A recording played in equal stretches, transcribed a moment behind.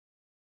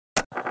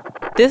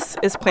This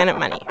is Planet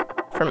Money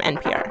from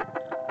NPR.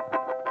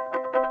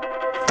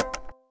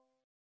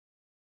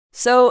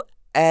 So,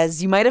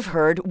 as you might have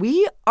heard,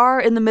 we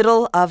are in the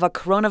middle of a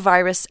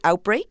coronavirus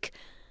outbreak.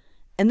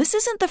 And this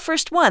isn't the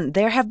first one.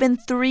 There have been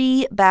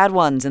 3 bad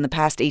ones in the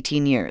past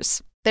 18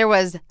 years. There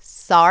was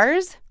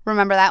SARS.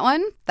 Remember that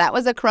one? That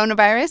was a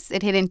coronavirus.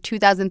 It hit in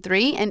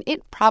 2003, and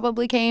it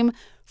probably came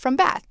from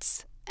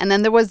bats. And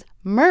then there was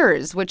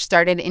MERS, which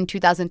started in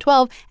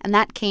 2012, and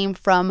that came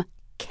from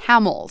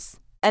camels.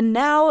 And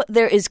now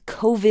there is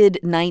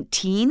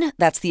COVID-19.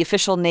 That's the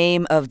official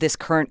name of this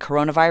current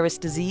coronavirus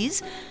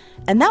disease.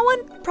 And that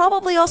one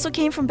probably also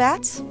came from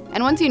bats.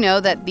 And once you know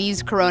that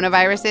these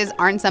coronaviruses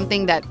aren't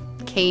something that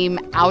came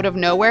out of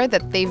nowhere,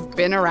 that they've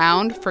been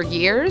around for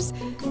years,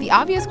 the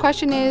obvious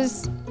question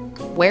is,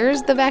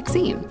 where's the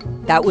vaccine?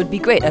 That would be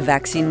great. A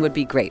vaccine would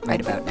be great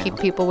right about now.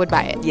 People would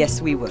buy it.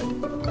 Yes, we would.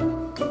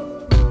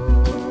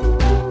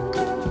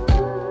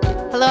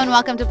 Hello and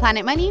welcome to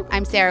Planet Money.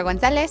 I'm Sarah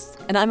Gonzalez.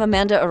 And I'm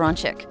Amanda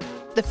Aronczyk.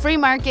 The free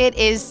market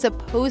is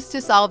supposed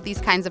to solve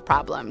these kinds of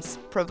problems,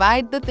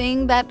 provide the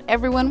thing that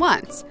everyone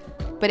wants,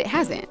 but it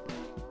hasn't.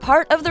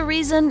 Part of the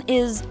reason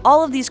is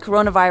all of these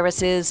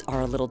coronaviruses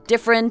are a little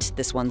different.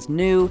 This one's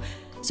new.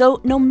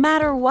 So no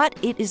matter what,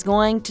 it is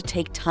going to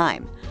take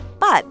time.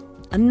 But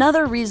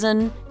another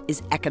reason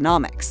is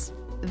economics.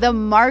 The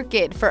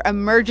market for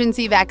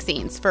emergency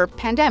vaccines for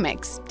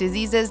pandemics,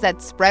 diseases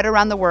that spread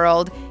around the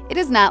world, it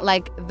is not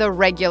like the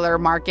regular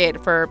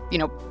market for,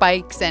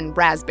 bikes and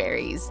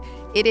raspberries.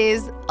 It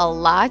is a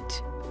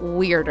lot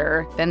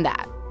weirder than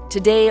that.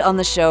 Today on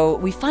the show,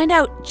 we find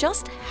out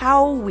just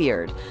how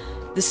weird.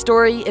 The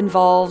story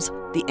involves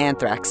the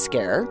anthrax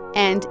scare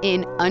and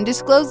an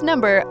undisclosed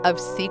number of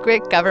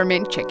secret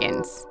government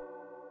chickens.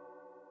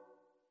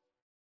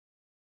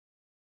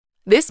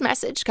 This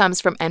message comes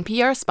from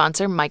NPR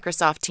sponsor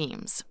Microsoft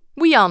Teams.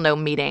 We all know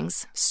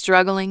meetings,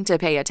 struggling to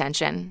pay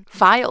attention.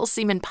 Files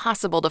seem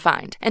impossible to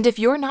find. And if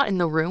you're not in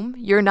the room,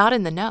 you're not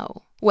in the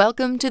know.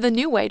 Welcome to the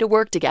new way to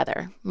work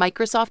together,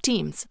 Microsoft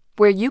Teams,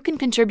 where you can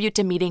contribute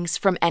to meetings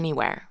from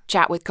anywhere,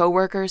 chat with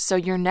coworkers so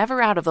you're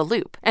never out of the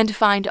loop, and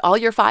find all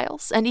your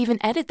files and even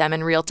edit them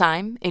in real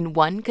time in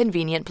one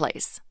convenient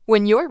place.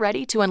 When you're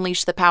ready to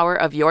unleash the power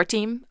of your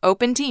team,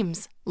 open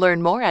Teams.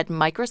 Learn more at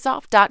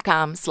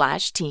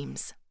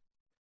Microsoft.com/Teams.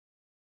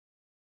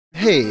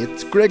 Hey,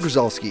 it's Greg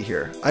Rosalsky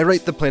here. I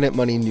write the Planet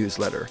Money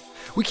newsletter.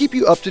 We keep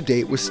you up to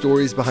date with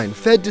stories behind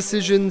Fed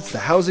decisions, the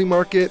housing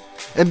market,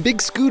 and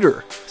Big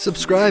Scooter.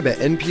 Subscribe at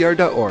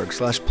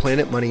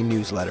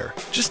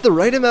npr.org/planetmoneynewsletter. Just the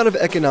right amount of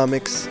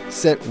economics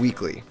sent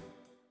weekly.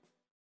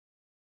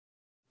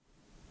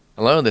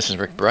 Hello, this is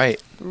Rick Bright.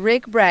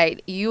 Rick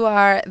Bright, you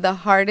are the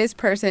hardest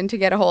person to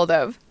get a hold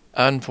of.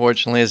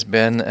 Unfortunately, it's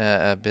been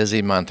a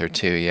busy month or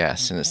two,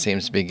 yes, and it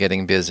seems to be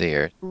getting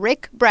busier.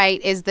 Rick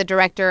Bright is the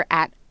director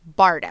at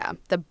BARDA,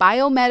 the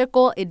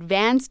Biomedical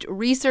Advanced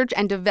Research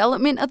and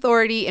Development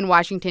Authority in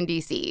Washington,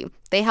 D.C.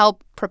 They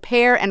help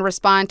prepare and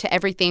respond to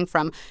everything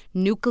from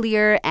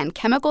nuclear and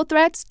chemical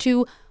threats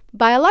to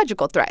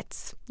biological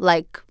threats,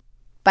 like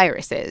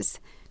viruses.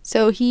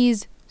 So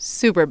he's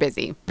super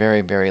busy.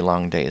 Very, very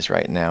long days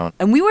right now.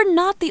 And we were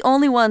not the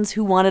only ones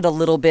who wanted a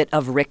little bit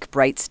of Rick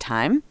Bright's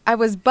time. I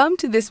was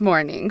bummed this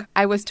morning.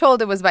 I was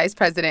told it was Vice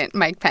President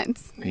Mike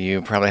Pence.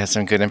 You probably have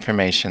some good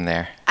information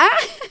there.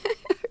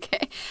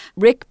 Okay.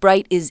 Rick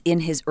Bright is in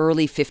his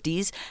early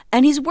 50s,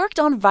 and he's worked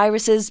on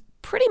viruses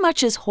pretty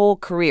much his whole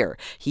career.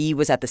 He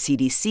was at the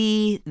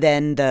CDC,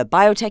 then the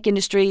biotech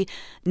industry.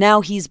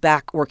 Now he's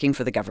back working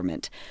for the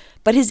government.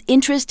 But his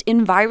interest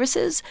in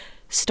viruses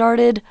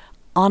started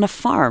on a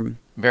farm.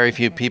 Very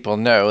few people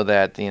know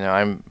that,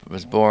 I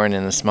was born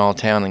in a small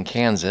town in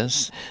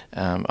Kansas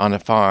on a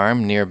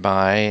farm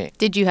nearby.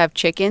 Did you have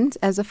chickens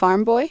as a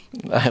farm boy?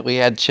 We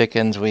had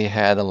chickens. We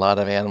had a lot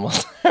of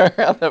animals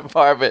around the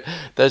farm, but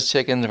those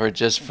chickens were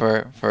just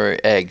for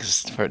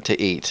eggs to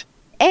eat.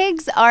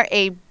 Eggs are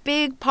a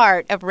big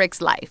part of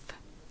Rick's life.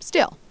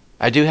 Still.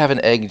 I do have an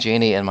egg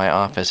genie in my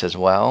office as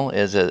well.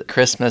 It's a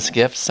Christmas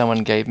gift someone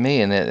gave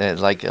me, and it's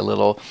like a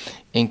little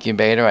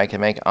incubator. I can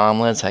make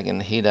omelets. I can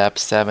heat up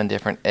 7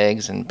 different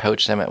eggs and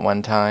poach them at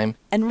one time.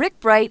 And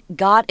Rick Bright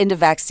got into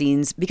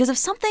vaccines because of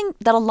something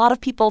that a lot of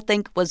people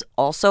think was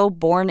also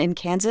born in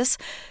Kansas,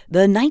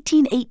 the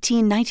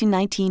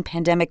 1918-1919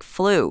 pandemic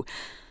flu.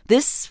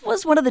 This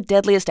was one of the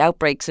deadliest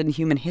outbreaks in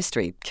human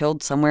history,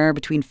 killed somewhere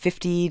between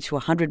 50 to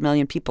 100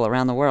 million people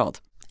around the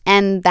world.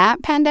 And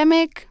that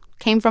pandemic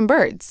came from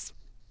birds.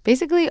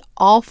 Basically,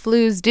 all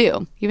flus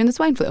do, even the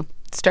swine flu.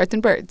 It starts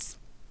in birds.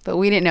 But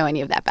we didn't know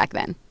any of that back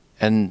then.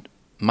 And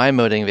my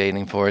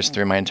motivating force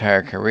through my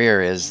entire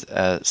career is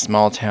a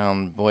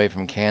small-town boy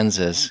from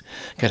Kansas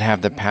could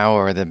have the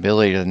power, the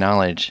ability, the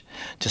knowledge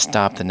to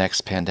stop the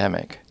next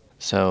pandemic.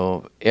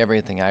 So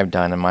everything I've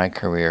done in my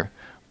career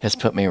has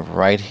put me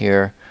right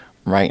here,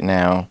 right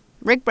now.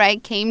 Rick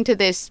Bright came to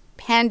this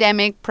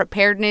pandemic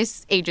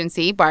preparedness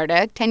agency,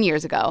 BARDA, 10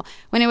 years ago,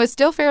 when it was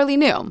still fairly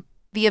new.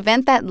 The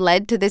event that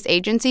led to this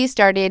agency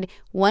started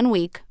 1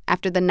 week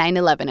after the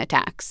 9/11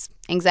 attacks.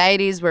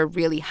 Anxieties were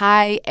really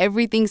high.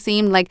 Everything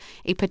seemed like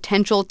a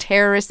potential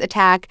terrorist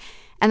attack.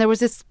 And there was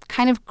this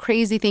kind of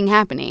crazy thing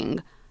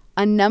happening.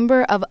 A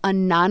number of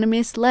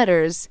anonymous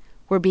letters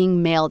were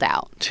being mailed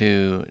out.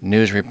 To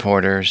news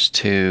reporters,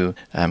 to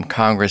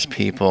Congress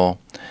people,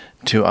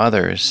 to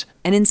others.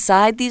 And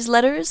inside these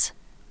letters,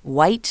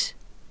 white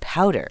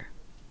powder.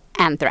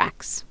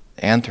 Anthrax.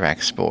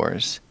 Anthrax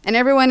spores. And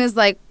everyone is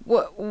like,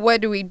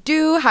 what do we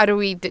do? How do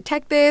we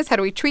detect this? How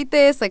do we treat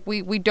this? Like,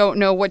 we don't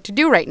know what to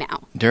do right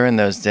now. During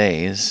those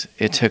days,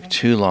 it took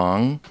too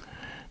long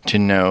to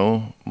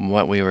know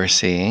what we were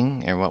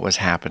seeing or what was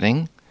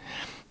happening.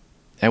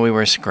 And we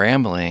were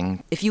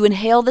scrambling. If you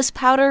inhale this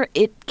powder,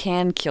 it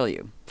can kill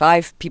you.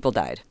 5 people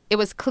died. It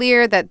was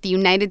clear that the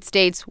United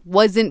States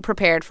wasn't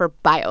prepared for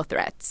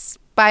biothreats.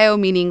 Bio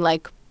meaning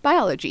like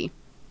biology,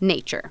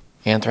 nature.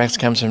 Anthrax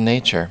comes from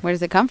nature. Where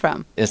does it come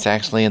from? It's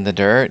actually in the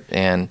dirt,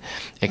 and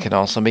it can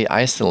also be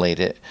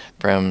isolated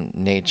from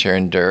nature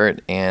and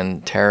dirt,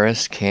 and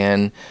terrorists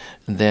can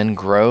then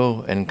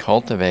grow and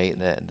cultivate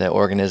the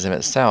organism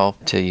itself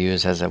to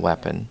use as a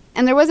weapon.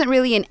 And there wasn't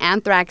really an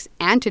anthrax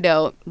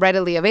antidote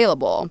readily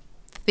available.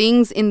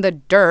 Things in the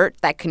dirt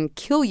that can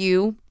kill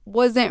you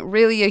wasn't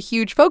really a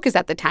huge focus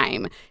at the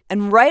time.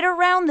 And right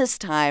around this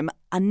time,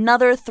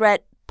 another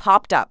threat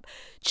popped up.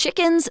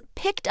 Chickens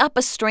picked up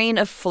a strain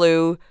of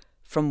flu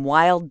from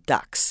wild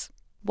ducks.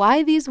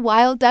 Why these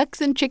wild ducks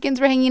and chickens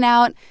were hanging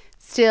out?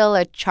 Still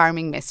a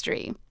charming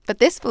mystery. But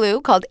this flu,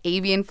 called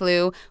avian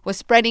flu, was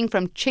spreading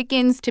from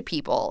chickens to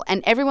people.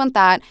 And everyone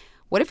thought,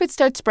 what if it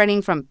starts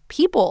spreading from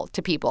people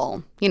to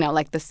people? You know,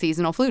 like the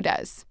seasonal flu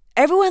does.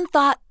 Everyone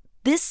thought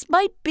this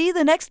might be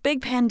the next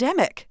big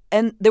pandemic.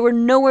 And there were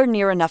nowhere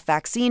near enough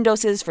vaccine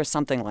doses for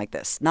something like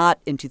this. Not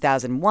in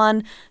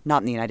 2001,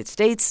 not in the United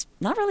States,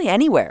 not really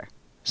anywhere.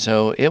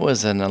 So it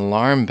was an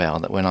alarm bell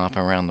that went off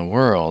around the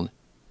world.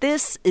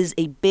 This is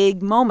a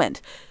big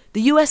moment.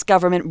 The U.S.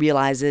 government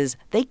realizes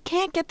they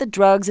can't get the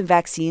drugs and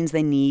vaccines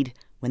they need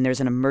when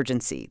there's an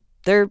emergency.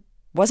 There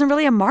wasn't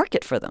really a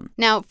market for them.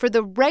 Now, for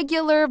the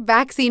regular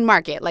vaccine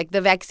market, like the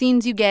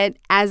vaccines you get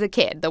as a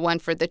kid, the one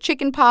for the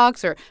chicken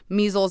pox or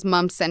measles,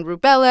 mumps, and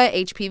rubella,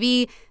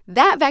 HPV,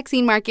 that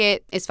vaccine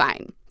market is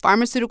fine.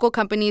 Pharmaceutical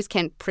companies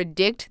can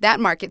predict that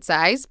market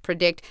size,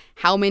 predict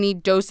how many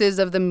doses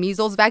of the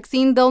measles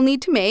vaccine they'll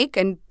need to make,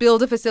 and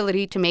build a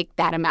facility to make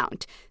that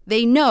amount.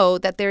 They know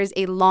that there is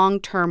a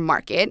long-term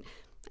market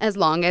as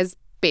long as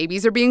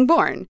babies are being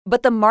born.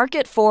 But the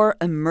market for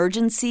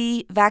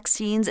emergency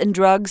vaccines and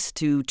drugs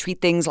to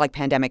treat things like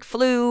pandemic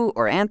flu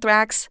or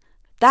anthrax,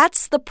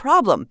 that's the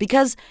problem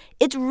because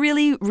it's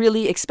really,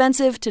 really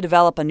expensive to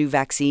develop a new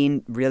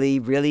vaccine really,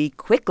 really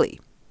quickly.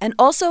 And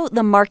also,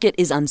 the market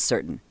is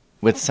uncertain.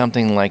 With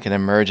something like an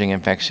emerging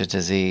infectious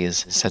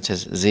disease such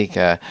as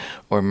Zika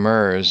or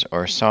MERS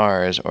or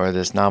SARS or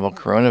this novel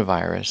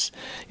coronavirus,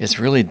 it's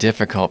really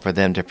difficult for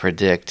them to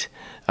predict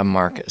a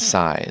market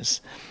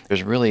size.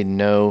 There's really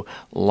no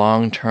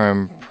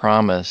long-term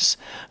promise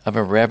of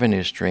a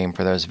revenue stream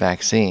for those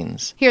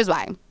vaccines. Here's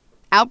why.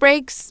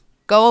 Outbreaks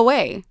go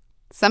away,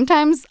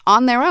 sometimes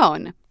on their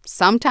own.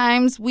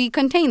 Sometimes we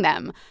contain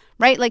them,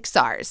 right? Like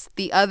SARS,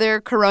 the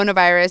other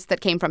coronavirus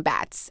that came from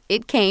bats.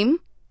 It came,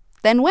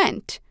 then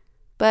went.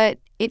 But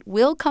it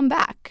will come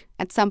back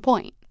at some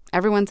point.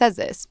 Everyone says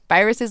this.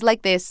 Viruses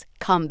like this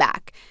come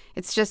back.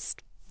 It's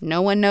just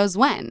no one knows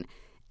when.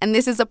 And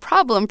this is a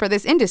problem for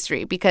this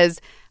industry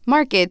because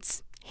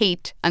markets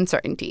hate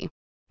uncertainty.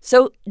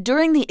 So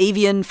during the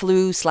avian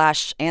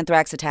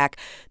flu/anthrax attack,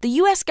 the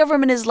U.S.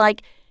 government is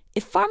like,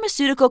 if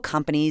pharmaceutical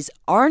companies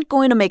aren't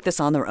going to make this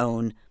on their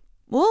own,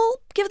 we'll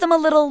give them a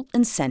little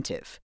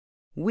incentive.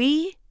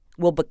 We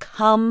will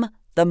become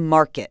the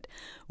market.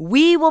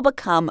 We will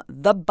become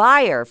the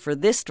buyer for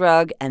this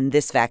drug and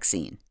this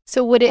vaccine.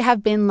 So would it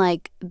have been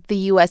like the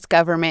U.S.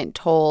 government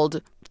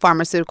told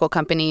pharmaceutical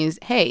companies,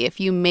 hey, if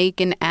you make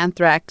an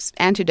anthrax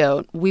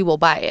antidote, we will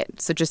buy it.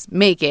 So just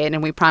make it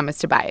and we promise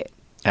to buy it.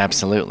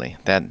 Absolutely.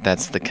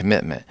 That's the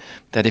commitment.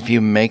 That if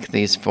you make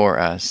these for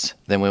us,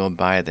 then we will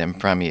buy them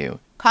from you.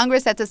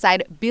 Congress sets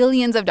aside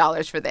billions of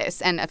dollars for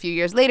this, and a few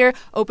years later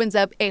opens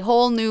up a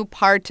whole new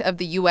part of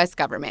the U.S.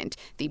 government,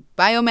 the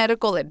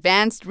Biomedical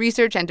Advanced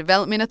Research and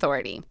Development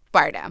Authority,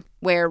 BARDA,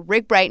 where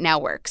Rick Bright now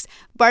works.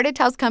 BARDA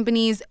tells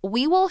companies,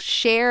 we will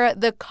share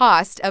the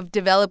cost of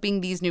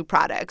developing these new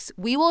products.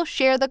 We will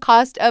share the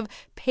cost of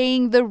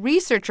paying the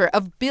researcher,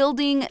 of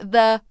building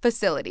the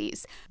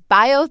facilities.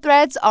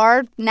 Biothreats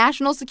are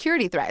national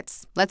security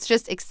threats. Let's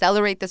just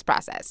accelerate this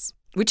process.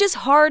 Which is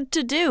hard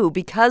to do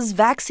because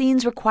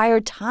vaccines require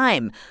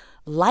time.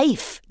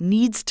 Life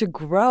needs to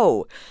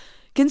grow.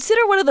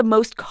 Consider one of the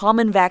most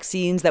common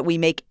vaccines that we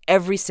make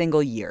every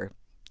single year,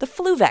 the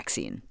flu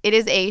vaccine. It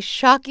is a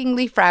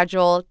shockingly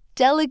fragile,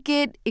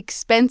 delicate,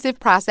 expensive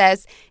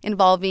process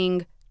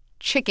involving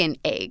chicken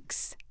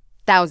eggs,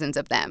 thousands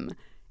of them.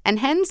 And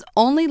hens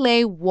only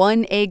lay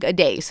 1 egg a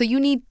day, so you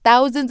need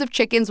thousands of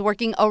chickens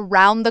working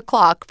around the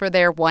clock for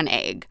their 1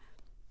 egg.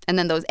 And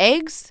then those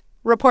eggs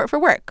report for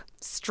work.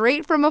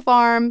 straight from a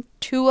farm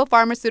to a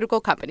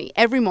pharmaceutical company.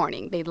 Every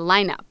morning, they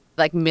line up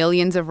like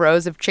millions of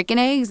rows of chicken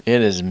eggs.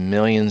 It is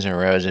millions of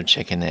rows of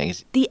chicken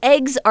eggs. The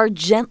eggs are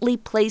gently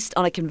placed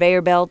on a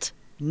conveyor belt.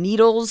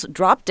 Needles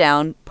drop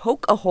down,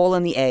 poke a hole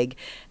in the egg,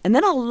 and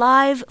then a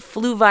live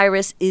flu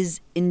virus is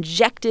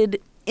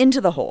injected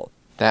into the hole.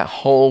 That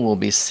hole will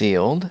be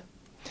sealed,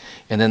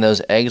 and then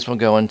those eggs will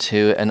go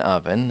into an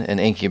oven, an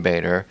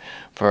incubator,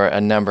 for a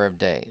number of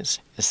days,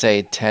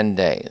 say 10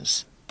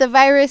 days. The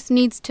virus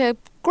needs to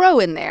grow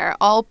in there,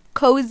 all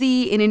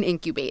cozy in an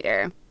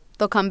incubator.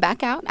 They'll come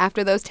back out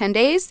after those 10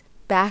 days,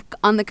 back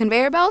on the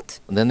conveyor belt.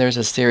 Then there's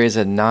a series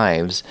of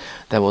knives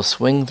that will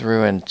swing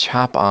through and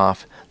chop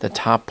off the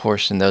top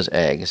portion of those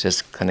eggs,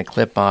 just kind of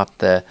clip off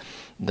the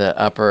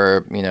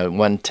upper,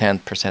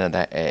 1/10% of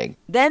that egg.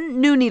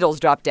 Then new needles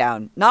drop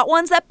down, not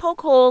ones that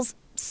poke holes,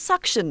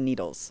 suction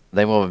needles.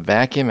 They will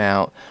vacuum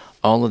out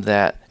all of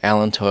that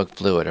allantoic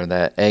fluid, or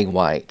that egg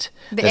white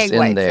The that's egg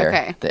whites, in there.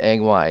 okay. The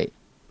egg white.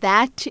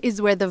 That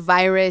is where the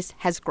virus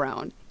has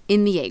grown,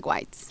 in the egg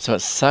whites. So it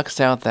sucks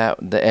out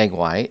the egg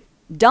white.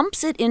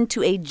 Dumps it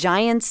into a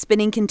giant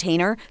spinning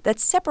container that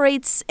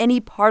separates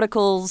any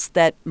particles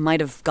that might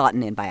have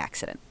gotten in by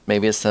accident.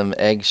 Maybe it's some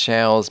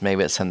eggshells,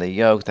 maybe it's some of the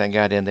yolk that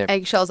got in there.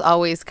 Eggshells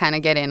always kind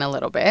of get in a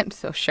little bit,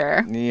 so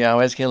sure. You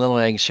always get little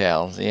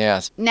eggshells,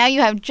 yes. Now you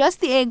have just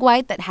the egg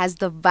white that has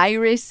the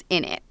virus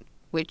in it,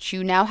 which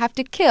you now have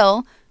to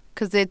kill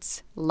because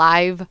it's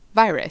live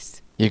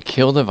virus. You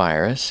kill the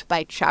virus.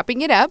 By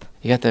chopping it up.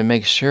 You have to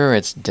make sure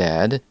it's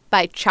dead.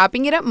 By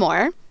chopping it up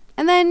more.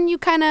 And then you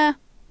kind of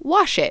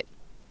wash it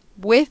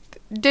with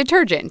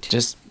detergent.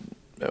 Just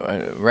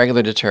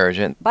regular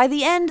detergent. By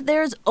the end,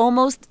 there's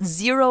almost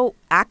zero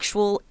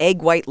actual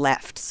egg white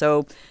left.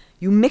 So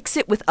you mix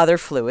it with other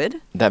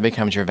fluid. That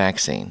becomes your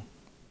vaccine.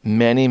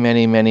 Many,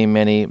 many, many,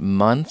 many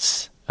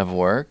months of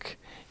work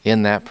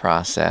in that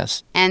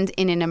process. And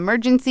in an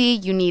emergency,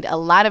 you need a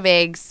lot of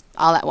eggs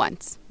all at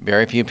once.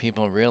 Very few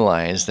people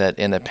realize that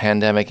in a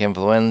pandemic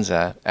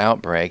influenza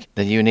outbreak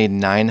that you need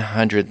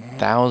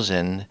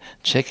 900,000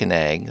 chicken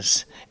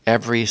eggs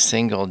every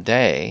single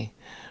day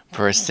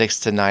for a 6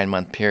 to 9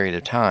 month period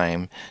of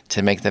time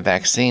to make the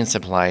vaccine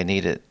supply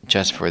needed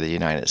just for the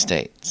United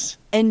States.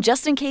 And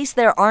just in case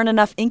there aren't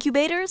enough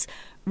incubators,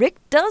 Rick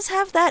does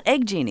have that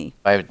egg genie.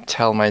 I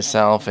tell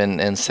myself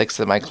and 6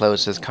 of my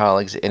closest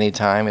colleagues,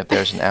 anytime if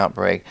there's an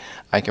outbreak,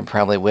 I can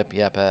probably whip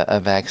you up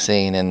a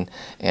vaccine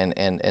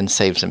and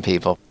save some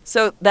people.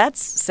 So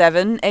that's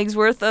 7 eggs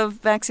worth of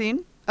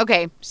vaccine?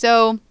 Okay,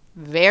 so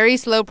very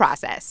slow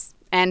process.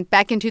 And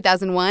back in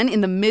 2001,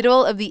 in the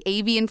middle of the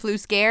avian flu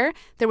scare,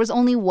 there was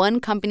only one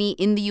company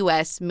in the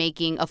U.S.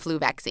 making a flu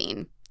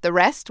vaccine. The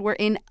rest were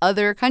in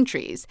other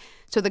countries.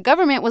 So the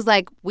government was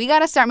like, we got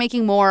to start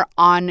making more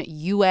on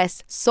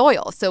U.S.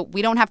 soil so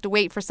we don't have to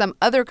wait for some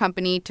other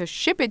company to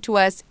ship it to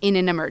us in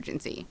an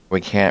emergency.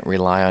 We can't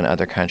rely on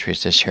other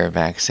countries to share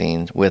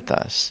vaccines with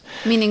us.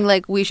 Meaning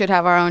like we should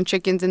have our own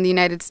chickens in the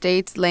United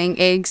States laying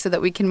eggs so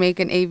that we can make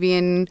an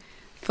avian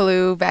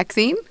flu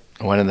vaccine?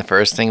 One of the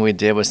first things we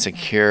did was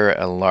secure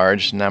a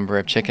large number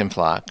of chicken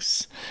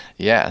flocks.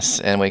 Yes,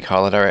 and we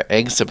call it our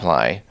egg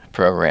supply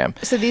program.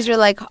 So these are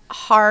like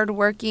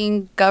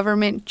hardworking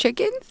government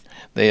chickens?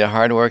 They are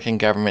hardworking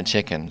government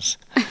chickens.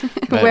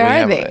 Where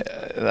are they?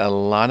 A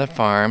lot of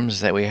farms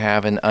that we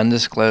have in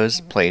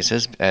undisclosed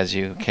places. As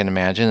you can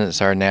imagine,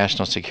 it's our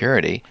national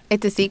security.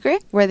 It's a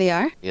secret where they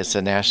are? It's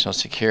a national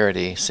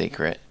security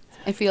secret.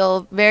 I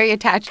feel very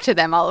attached to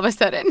them all of a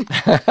sudden.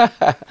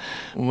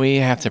 We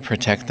have to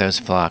protect those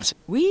flocks.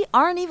 We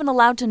aren't even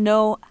allowed to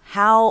know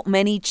how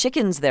many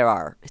chickens there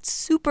are. It's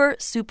super,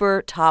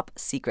 super top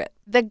secret.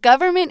 The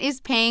government is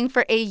paying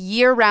for a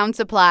year-round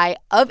supply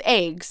of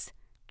eggs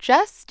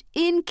just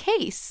in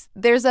case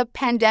there's a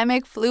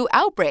pandemic flu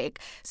outbreak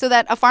so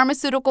that a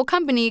pharmaceutical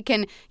company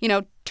can,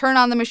 turn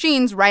on the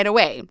machines right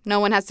away. No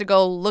one has to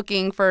go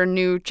looking for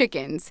new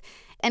chickens.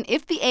 And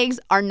if the eggs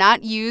are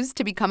not used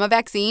to become a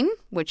vaccine,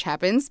 which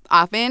happens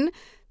often,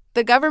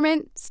 the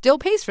government still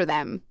pays for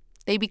them.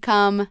 They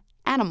become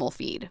animal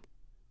feed.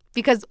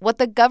 Because what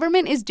the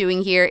government is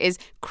doing here is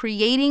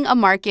creating a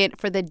market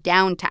for the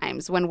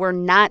downtimes when we're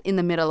not in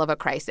the middle of a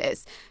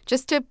crisis,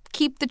 just to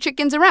keep the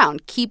chickens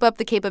around, keep up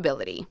the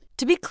capability.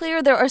 To be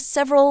clear, there are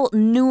several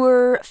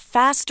newer,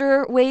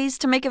 faster ways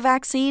to make a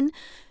vaccine.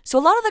 So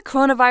a lot of the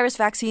coronavirus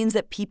vaccines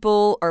that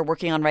people are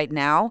working on right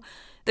now,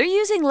 they're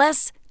using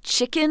less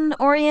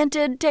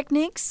chicken-oriented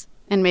techniques.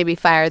 And maybe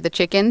fire the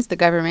chickens, the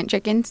government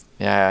chickens.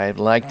 Yeah, I'd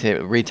like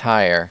to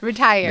retire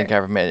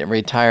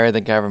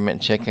the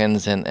government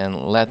chickens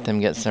and let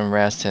them get some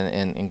rest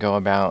and go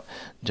about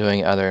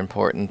doing other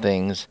important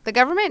things. The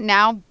government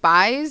now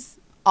buys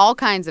all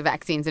kinds of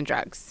vaccines and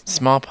drugs.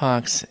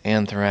 Smallpox,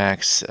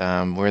 anthrax,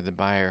 we're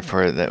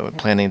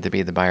planning to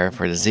be the buyer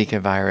for the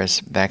Zika virus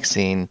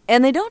vaccine.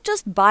 And they don't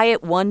just buy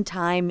it one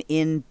time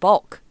in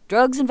bulk.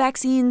 Drugs and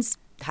vaccines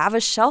have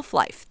a shelf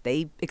life.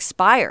 They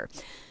expire.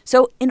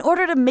 So in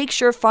order to make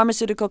sure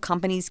pharmaceutical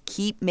companies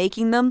keep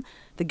making them,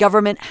 the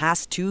government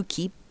has to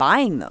keep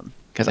buying them.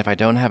 Because if I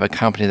don't have a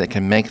company that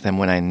can make them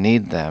when I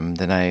need them,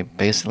 then I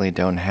basically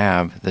don't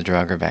have the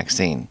drug or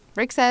vaccine.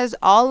 Rick says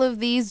all of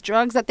these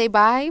drugs that they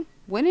buy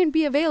wouldn't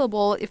be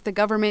available if the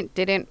government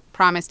didn't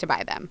promise to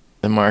buy them.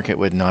 The market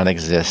would not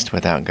exist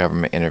without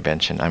government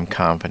intervention. I'm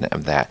confident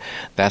of that.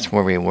 That's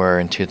where we were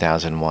in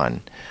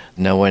 2001.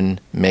 No one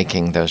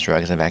making those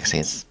drugs and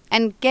vaccines.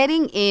 And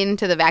getting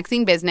into the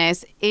vaccine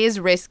business is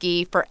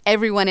risky for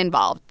everyone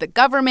involved, the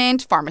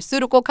government,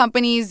 pharmaceutical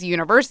companies,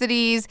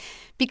 universities,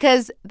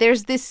 because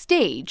there's this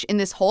stage in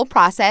this whole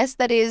process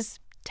that is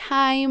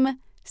time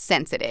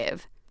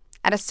sensitive.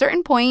 At a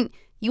certain point,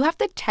 you have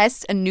to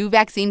test a new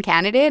vaccine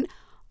candidate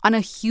on a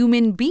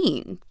human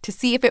being to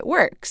see if it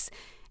works.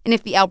 And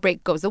if the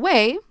outbreak goes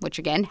away, which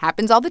again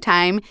happens all the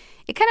time,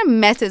 it kind of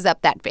messes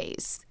up that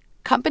phase.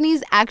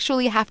 Companies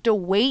actually have to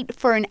wait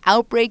for an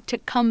outbreak to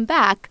come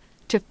back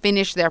to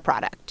finish their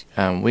product.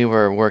 We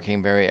were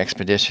working very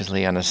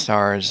expeditiously on a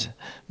SARS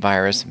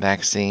virus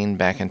vaccine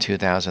back in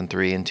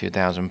 2003 and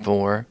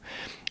 2004.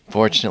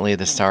 Fortunately,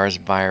 the SARS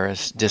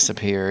virus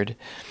disappeared.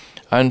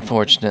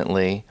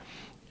 Unfortunately,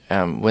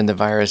 when the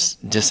virus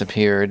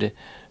disappeared,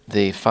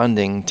 the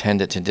funding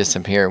tended to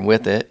disappear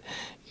with it,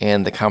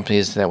 and the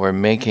companies that were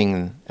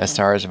making a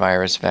SARS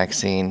virus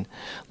vaccine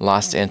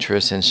lost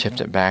interest and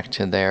shifted back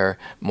to their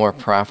more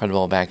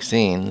profitable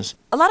vaccines.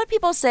 A lot of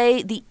people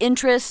say the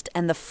interest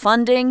and the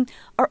funding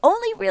are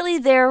only really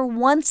there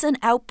once an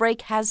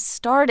outbreak has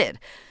started.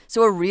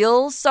 So a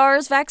real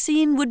SARS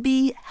vaccine would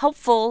be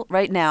helpful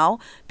right now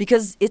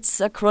because it's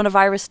a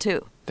coronavirus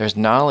too. There's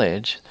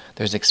knowledge,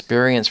 there's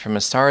experience from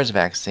a SARS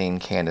vaccine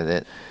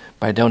candidate,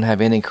 but I don't have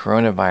any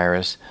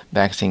coronavirus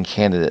vaccine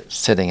candidate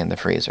sitting in the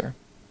freezer.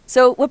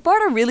 So what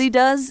BARDA really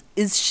does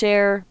is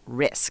share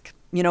risk.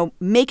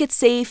 Make it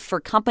safe for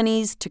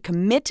companies to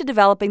commit to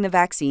developing the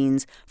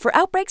vaccines for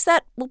outbreaks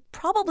that will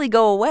probably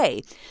go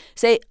away.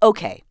 Say,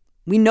 okay,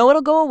 we know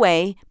it'll go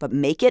away, but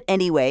make it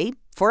anyway.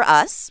 For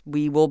us,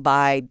 we will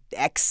buy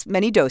X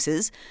many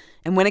doses,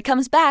 and when it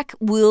comes back,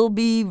 we'll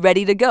be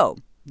ready to go.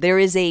 There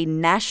is a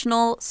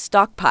national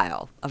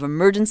stockpile of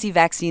emergency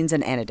vaccines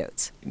and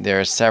antidotes. There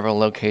are several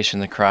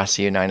locations across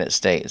the United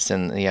States,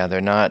 and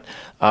they're not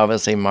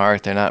obviously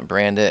marked. They're not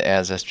branded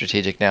as a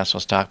strategic national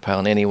stockpile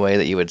in any way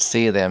that you would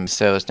see them.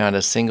 So it's not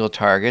a single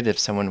target if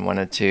someone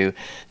wanted to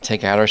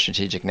take out our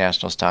strategic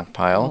national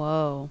stockpile.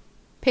 Whoa.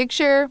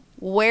 Picture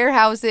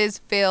warehouses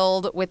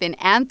filled with an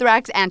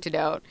anthrax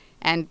antidote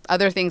and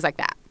other things like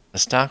that. The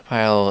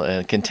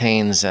stockpile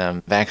contains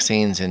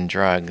vaccines and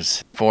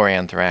drugs for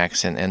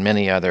anthrax and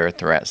many other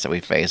threats that we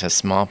face, as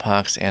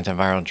smallpox,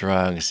 antiviral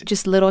drugs.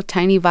 Just little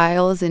tiny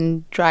vials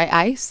in dry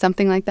ice,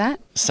 something like that?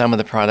 Some of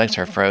the products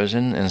are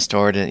frozen and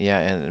stored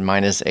at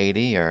minus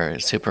 80 or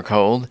super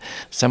cold.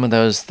 Some of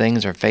those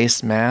things are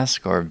face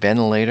masks or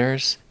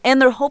ventilators.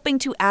 And they're hoping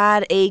to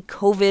add a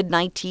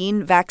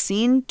COVID-19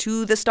 vaccine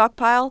to the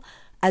stockpile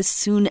as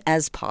soon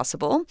as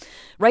possible.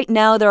 Right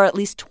now, there are at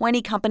least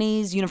 20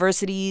 companies,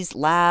 universities,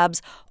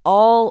 labs,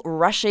 all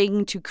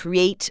rushing to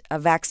create a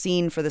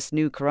vaccine for this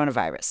new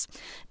coronavirus.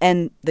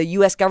 And the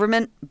U.S.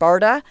 government,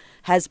 BARDA,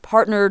 has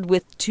partnered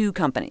with 2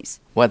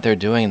 companies. What they're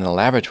doing in the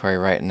laboratory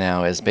right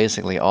now is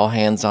basically all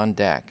hands on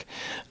deck.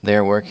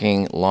 They're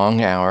working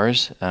long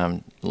hours,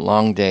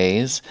 long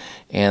days,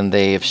 and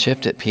they've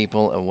shifted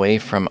people away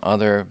from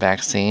other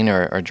vaccine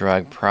or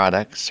drug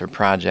products or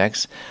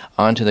projects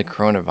onto the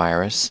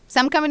coronavirus.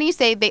 Some companies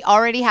say they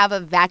already have a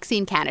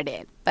vaccine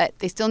candidate, but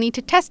they still need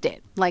to test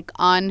it, like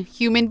on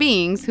human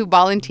beings who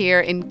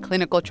volunteer in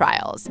clinical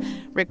trials.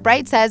 Rick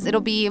Bright says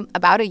it'll be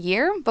about a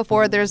year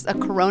before there's a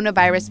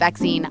coronavirus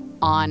vaccine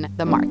on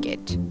the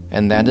market.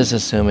 And that is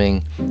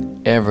assuming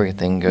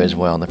everything goes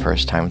well the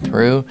first time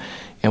through,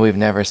 and we've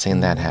never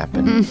seen that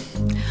happen.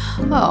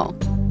 Oh.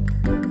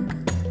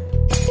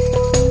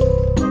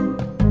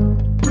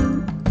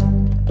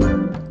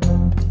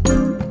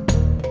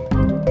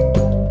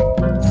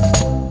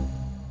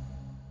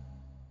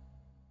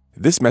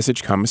 This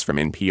message comes from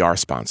NPR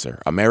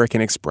sponsor, American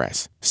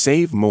Express.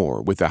 Save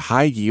more with a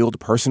high-yield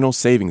personal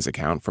savings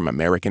account from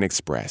American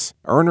Express.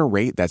 Earn a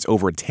rate that's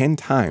over 10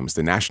 times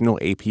the national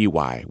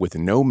APY with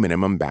no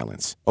minimum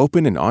balance.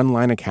 Open an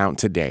online account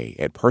today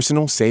at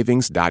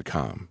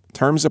personalsavings.com.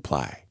 Terms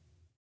apply.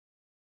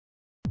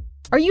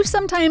 Are you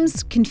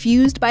sometimes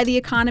confused by the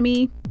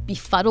economy,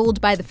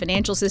 befuddled by the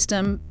financial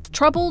system,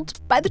 troubled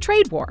by the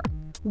trade war?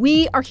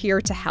 We are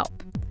here to help.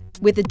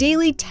 With a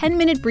daily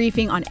 10-minute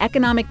briefing on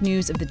economic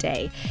news of the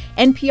day,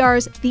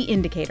 NPR's The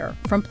Indicator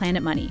from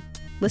Planet Money.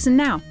 Listen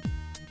now.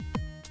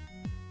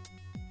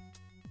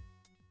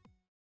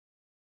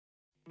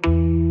 Do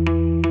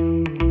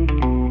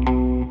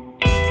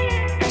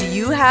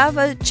you have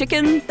a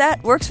chicken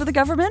that works for the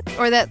government?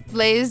 Or that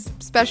lays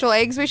special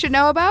eggs we should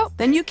know about?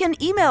 Then you can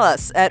email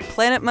us at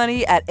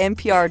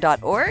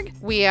planetmoney@npr.org.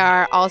 We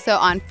are also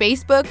on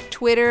Facebook,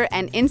 Twitter,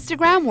 and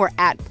Instagram. We're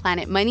at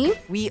Planet Money.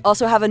 We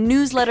also have a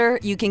newsletter.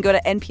 You can go to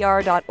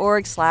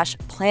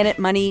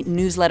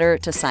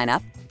npr.org/planetmoneynewsletter to sign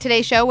up.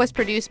 Today's show was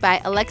produced by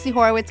Alexi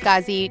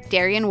Horowitz-Ghazi,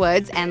 Darian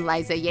Woods, and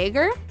Liza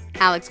Yeager.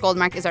 Alex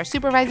Goldmark is our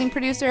supervising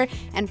producer,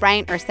 and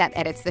Bryant Urstadt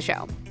edits the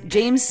show.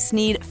 James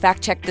Sneed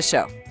fact-checked the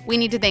show. We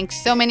need to thank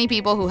so many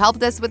people who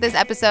helped us with this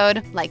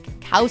episode, like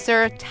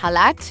Kausar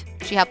Talat.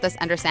 She helped us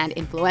understand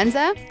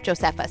influenza.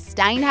 Josefa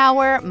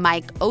Steinhauer,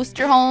 Mike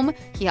Osterholm.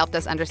 He helped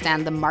us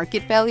understand the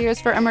market failures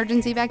for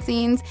emergency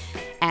vaccines.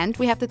 And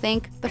we have to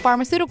thank the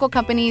pharmaceutical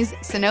companies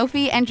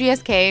Sanofi and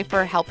GSK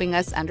for helping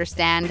us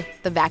understand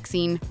the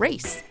vaccine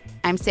race.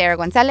 I'm Sarah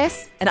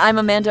Gonzalez. And I'm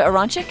Amanda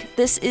Aronchik.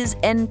 This is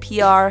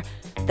NPR.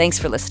 Thanks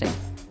for listening.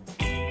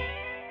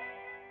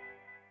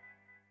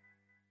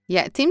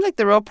 Yeah, it seems like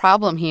the real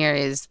problem here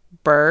is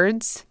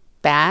birds,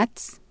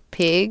 bats,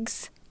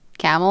 pigs,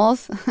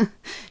 camels,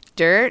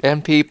 dirt.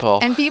 And people.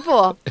 And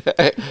people.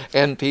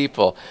 And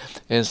people.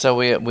 And so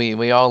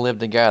we all live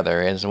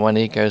together as one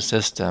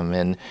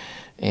ecosystem.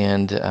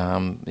 And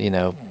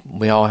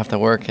we all have to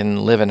work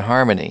and live in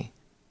harmony.